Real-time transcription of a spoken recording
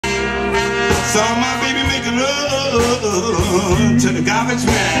Saw my baby making love to the garbage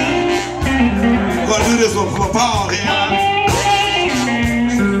man. Gonna do this one for Paul here.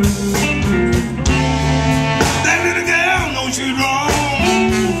 That little girl knows she's wrong.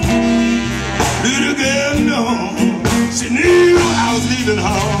 Little girl knows she knew I was leaving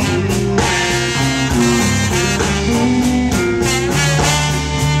home.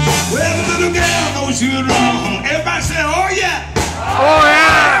 Well, the little girl knows she was wrong. Everybody say, oh yeah. Oh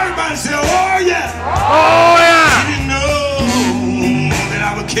yeah. Everybody say, oh yeah. Oh yeah. She didn't know that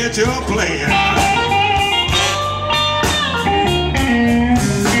I would catch her playing.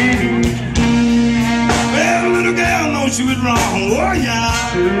 Well, the little girl knows she was wrong. Oh yeah.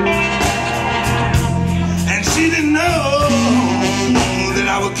 And she didn't know that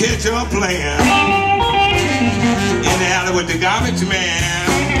I would catch her playing in the alley with the garbage man.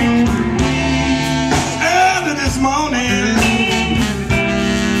 Early this morning,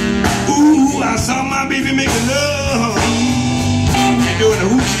 ooh, I saw my baby making love and doing the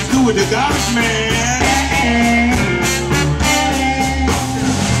hoop-de-doo with the garbage man.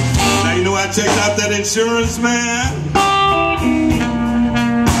 Now you know I checked out that insurance man,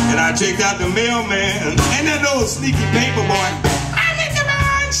 and I checked out the mailman, and that old sneaky paper boy. I need the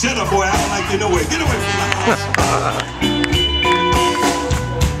man. Shut up, boy. I don't like you no way. Get away from my house.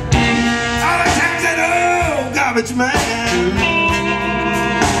 All the times that old garbage man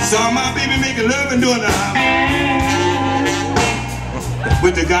saw my baby making love and doing the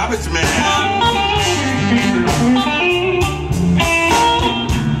with the garbage man.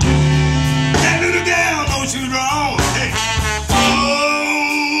 That little girl knows she was wrong. Hey.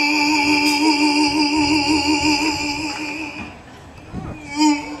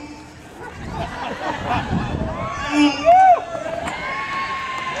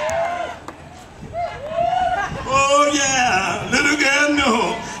 Oh yeah, little girl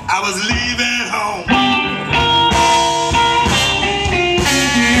knew I was leaving.